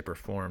way, shape, or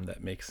form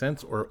that makes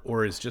sense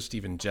or is just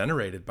even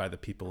generated by the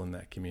people in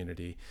that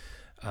community,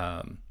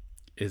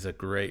 is a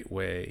great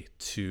way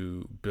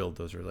to build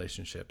those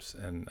relationships.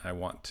 And I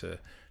want to,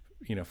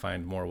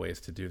 find more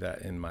ways to do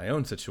that in my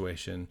own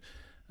situation.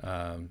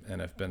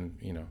 And I've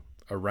been,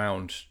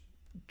 around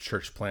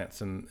church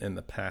plants in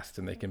the past,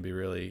 and they can be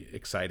really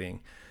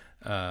exciting,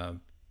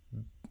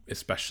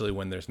 especially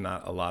when there's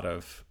not a lot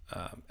of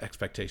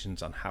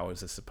expectations on how is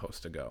this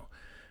supposed to go.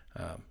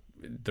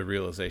 The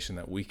realization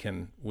that we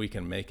can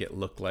make it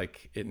look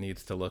like it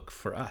needs to look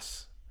for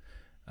us,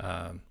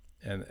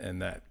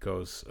 and that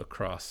goes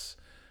across,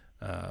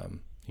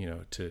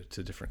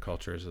 to different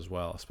cultures as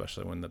well,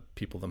 especially when the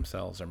people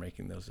themselves are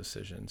making those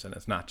decisions. And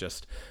it's not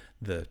just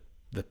the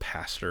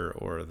pastor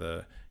or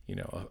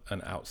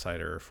an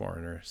outsider or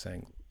foreigner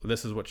saying,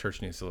 this is what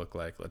church needs to look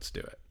like, let's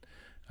do it.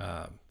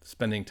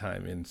 Spending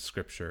time in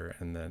Scripture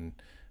and then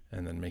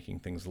making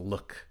things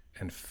look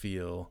and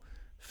feel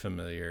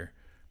familiar,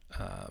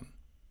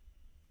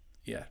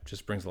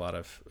 just brings a lot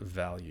of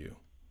value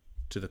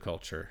to the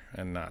culture,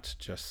 and not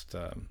just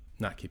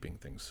not keeping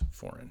things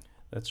foreign.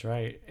 That's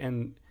right.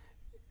 And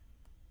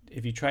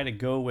if you try to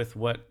go with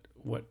what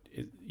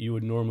you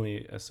would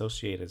normally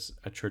associate as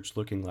a church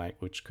looking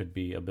like, which could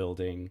be a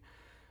building,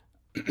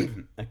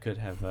 it could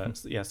have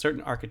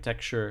certain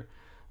architecture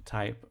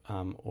type,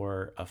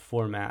 or a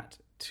format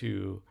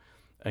to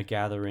a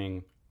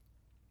gathering,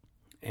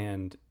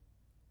 and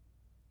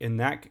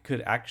that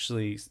could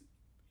actually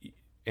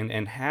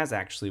and has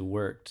actually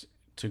worked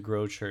to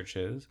grow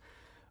churches.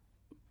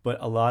 But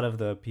a lot of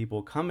the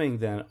people coming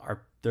then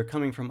they're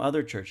coming from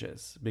other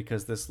churches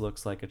because this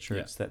looks like a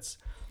church that's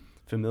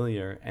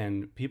familiar,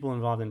 and people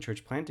involved in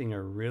church planting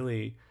are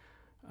really,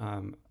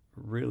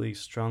 really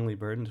strongly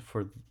burdened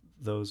for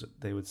those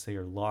they would say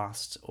are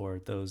lost, or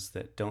those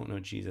that don't know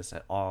Jesus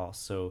at all.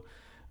 So,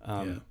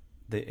 and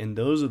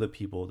those are the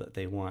people that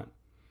they want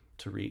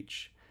to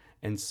reach.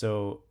 And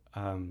so,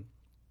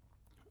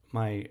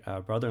 my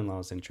brother-in-law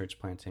is in church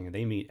planting, and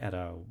they meet at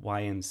a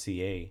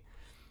YMCA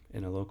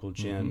in a local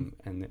gym.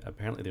 And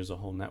apparently there's a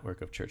whole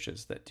network of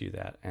churches that do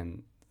that,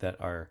 and that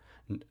are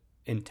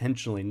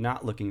intentionally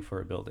not looking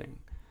for a building,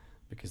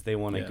 because they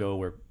want to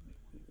go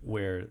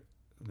where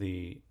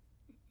the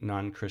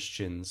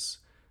non-Christians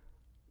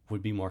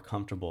would be more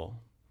comfortable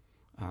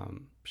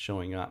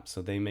showing up.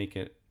 So they make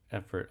it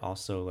effort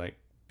also, like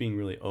being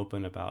really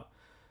open about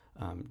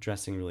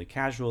dressing really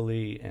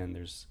casually, and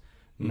there's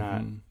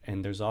not,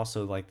 and there's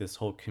also like this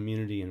whole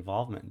community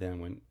involvement then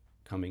when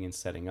coming and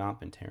setting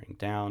up and tearing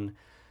down,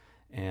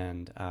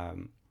 and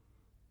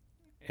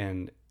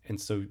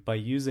so by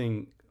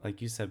using,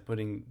 like you said,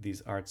 putting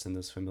these arts in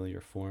this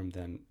familiar form,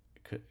 then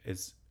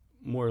is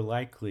more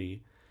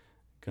likely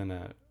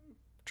gonna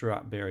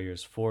drop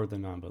barriers for the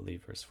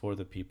non-believers, for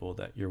the people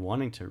that you're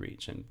wanting to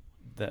reach and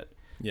that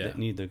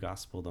need the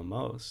gospel the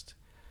most.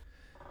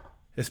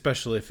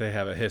 Especially if they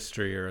have a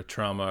history or a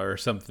trauma or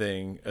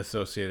something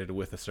associated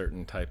with a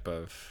certain type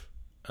of,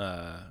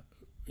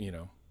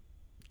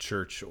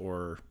 church,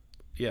 or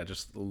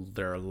just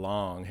there are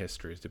long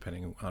histories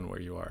depending on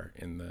where you are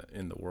in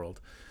the world,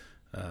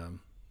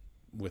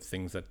 with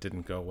things that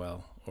didn't go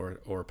well,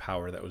 or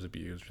power that was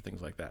abused, or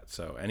things like that.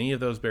 So any of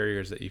those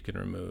barriers that you can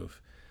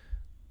remove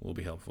will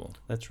be helpful.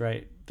 That's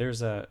right.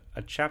 There's a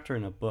chapter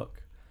in a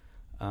book,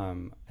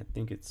 I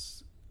think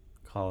it's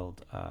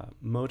called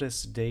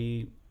Modus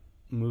Dei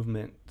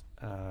Movement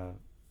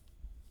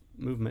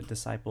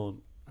Disciple.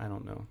 I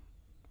don't know.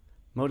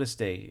 Modus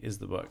Dei is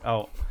the book.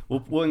 Oh,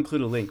 we'll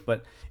include a link,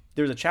 but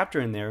there's a chapter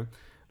in there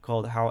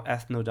called How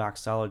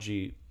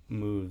Ethnodoxology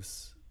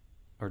Moves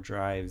or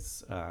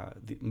Drives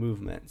the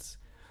Movements.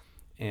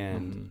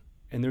 And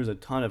there's a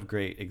ton of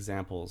great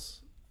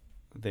examples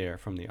there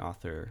from the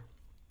author.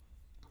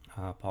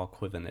 Paul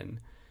Quivinen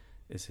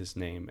is his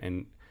name.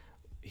 And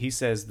he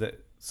says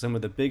that some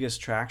of the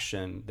biggest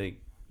traction they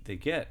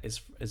get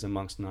is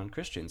amongst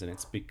non-Christians. And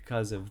it's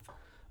because of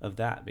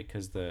that,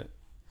 because the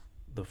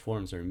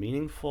forms are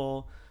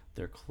meaningful,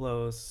 they're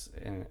close,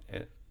 and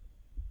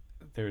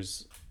they're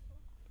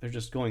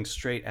just going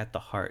straight at the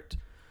heart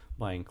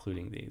by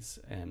including these.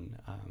 And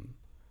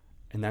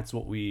that's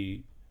what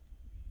we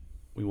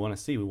want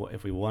to see.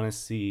 If we want to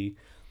see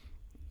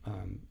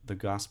the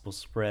gospel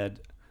spread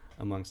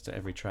amongst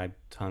every tribe,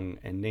 tongue,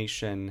 and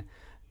nation,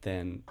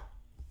 then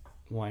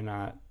why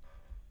not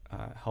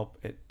help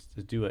it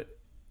to do it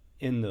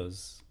in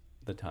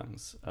the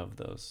tongues of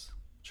those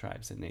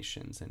tribes and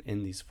nations, and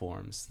in these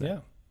forms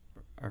that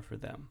are for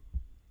them.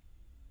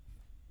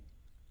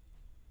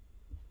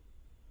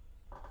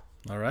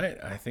 All right,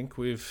 I think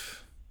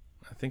we've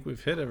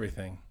hit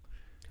everything.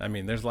 I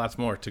mean, there's lots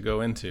more to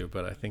go into,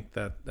 but I think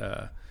that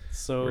we're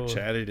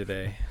chatty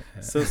today.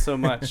 so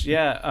much.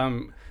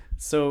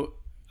 So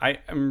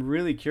I'm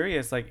really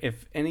curious, like,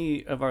 if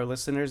any of our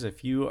listeners,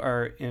 if you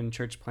are in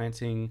church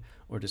planting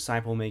or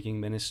disciple making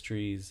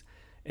ministries,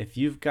 if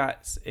you've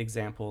got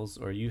examples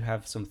or you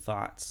have some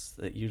thoughts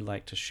that you'd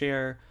like to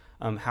share,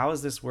 how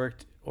has this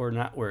worked or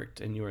not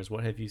worked in yours?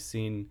 What have you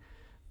seen?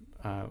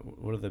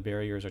 What are the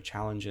barriers or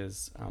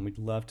challenges? We'd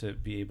love to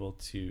be able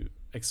to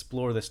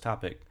explore this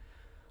topic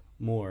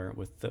more,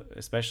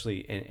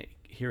 especially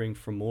hearing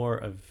from more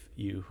of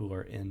you who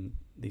are in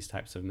these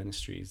types of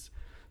ministries.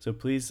 So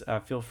please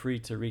feel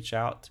free to reach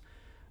out.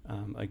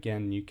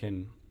 Again, you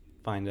can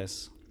find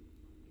us.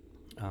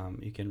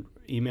 You can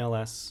email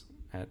us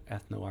at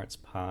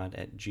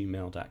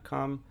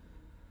ethnoartspod@gmail.com,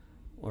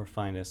 or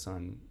find us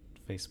on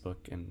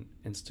Facebook and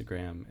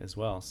Instagram as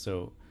well.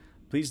 So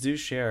please do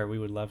share. We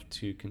would love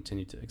to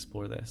continue to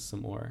explore this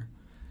some more.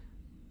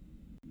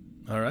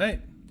 All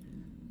right.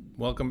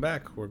 Welcome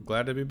back. We're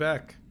glad to be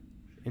back.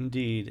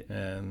 Indeed.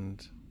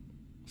 And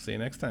see you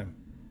next time.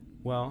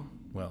 Well,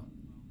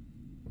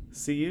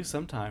 see you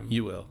sometime.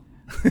 You will.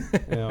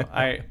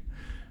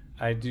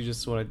 I do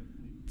just want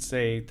to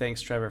say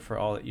thanks, Trevor, for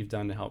all that you've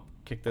done to help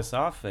kick this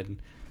off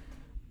and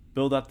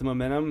build up the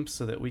momentum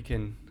so that we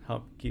can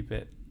help keep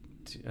it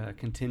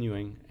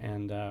continuing.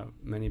 And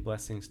many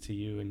blessings to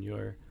you in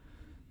your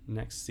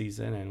next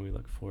season, and we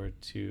look forward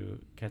to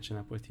catching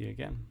up with you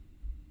again.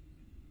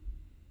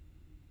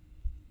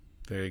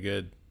 Very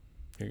good.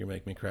 You're gonna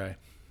make me cry.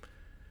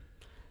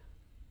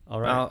 All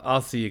right.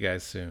 I'll see you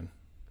guys soon.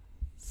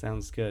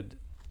 Sounds good.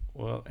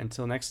 Well,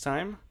 until next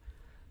time,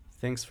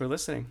 thanks for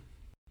listening.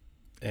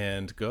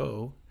 And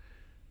go.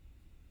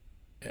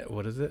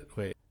 What is it?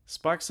 Wait.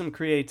 Spark some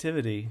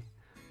creativity.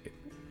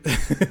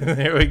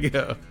 There we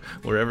go.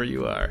 Wherever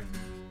you are.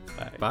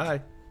 Bye.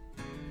 Bye.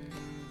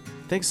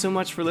 Thanks so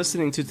much for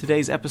listening to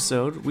today's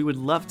episode. We would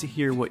love to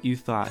hear what you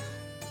thought.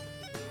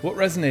 What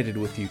resonated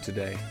with you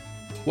today?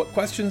 What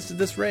questions did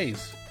this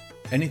raise?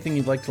 Anything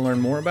you'd like to learn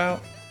more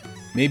about?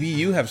 Maybe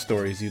you have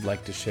stories you'd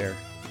like to share.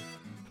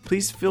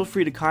 Please feel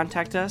free to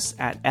contact us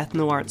at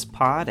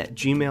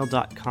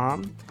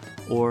ethnoartspod@gmail.com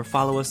or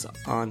follow us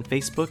on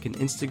Facebook and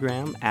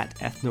Instagram at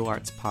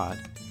ethnoartspod.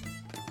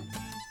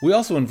 We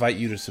also invite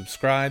you to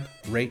subscribe,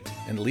 rate,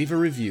 and leave a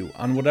review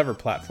on whatever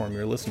platform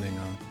you're listening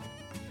on.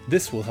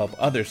 This will help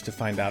others to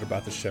find out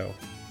about the show.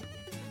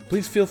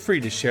 Please feel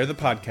free to share the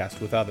podcast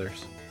with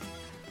others.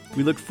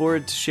 We look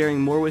forward to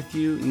sharing more with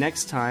you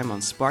next time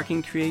on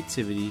Sparking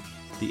Creativity,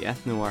 the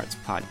Ethno Arts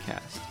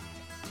Podcast.